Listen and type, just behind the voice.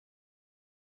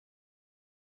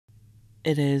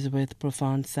It is with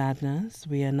profound sadness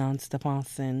we announce the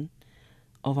passing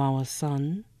of our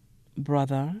son,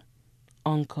 brother,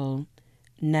 uncle,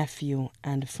 nephew,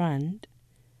 and friend,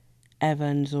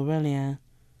 Evans Aurelien,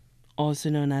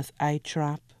 also known as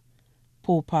I-Trap,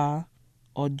 Popa,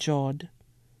 or Jod,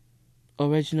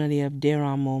 originally of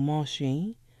Deramo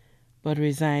Montmorency, but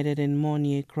resided in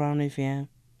Mornier, Crown Riviere.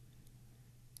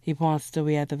 He passed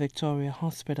away at the Victoria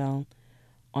Hospital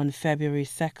on February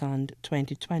 2nd,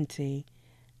 2020,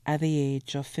 at the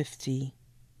age of 50.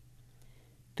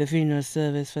 The funeral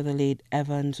service for the late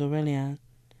Evans Aurelien,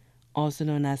 also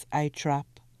known as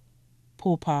I-Trap,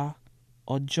 Popa,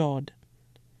 or Jod,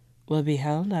 will be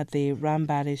held at the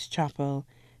Rambadish Chapel,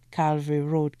 Calvary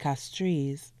Road,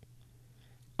 Castries,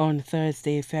 on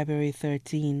Thursday, February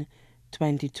 13,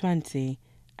 2020,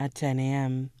 at 10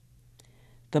 a.m.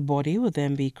 The body will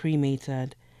then be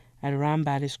cremated at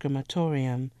Rambadish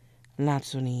Crematorium,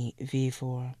 Latony,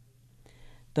 V4.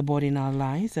 The body now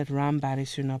lies at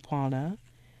Rambadish Funeral Parlor,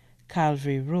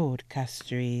 Calvary Road,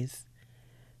 Castries.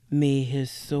 May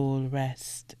his soul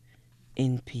rest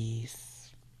in peace.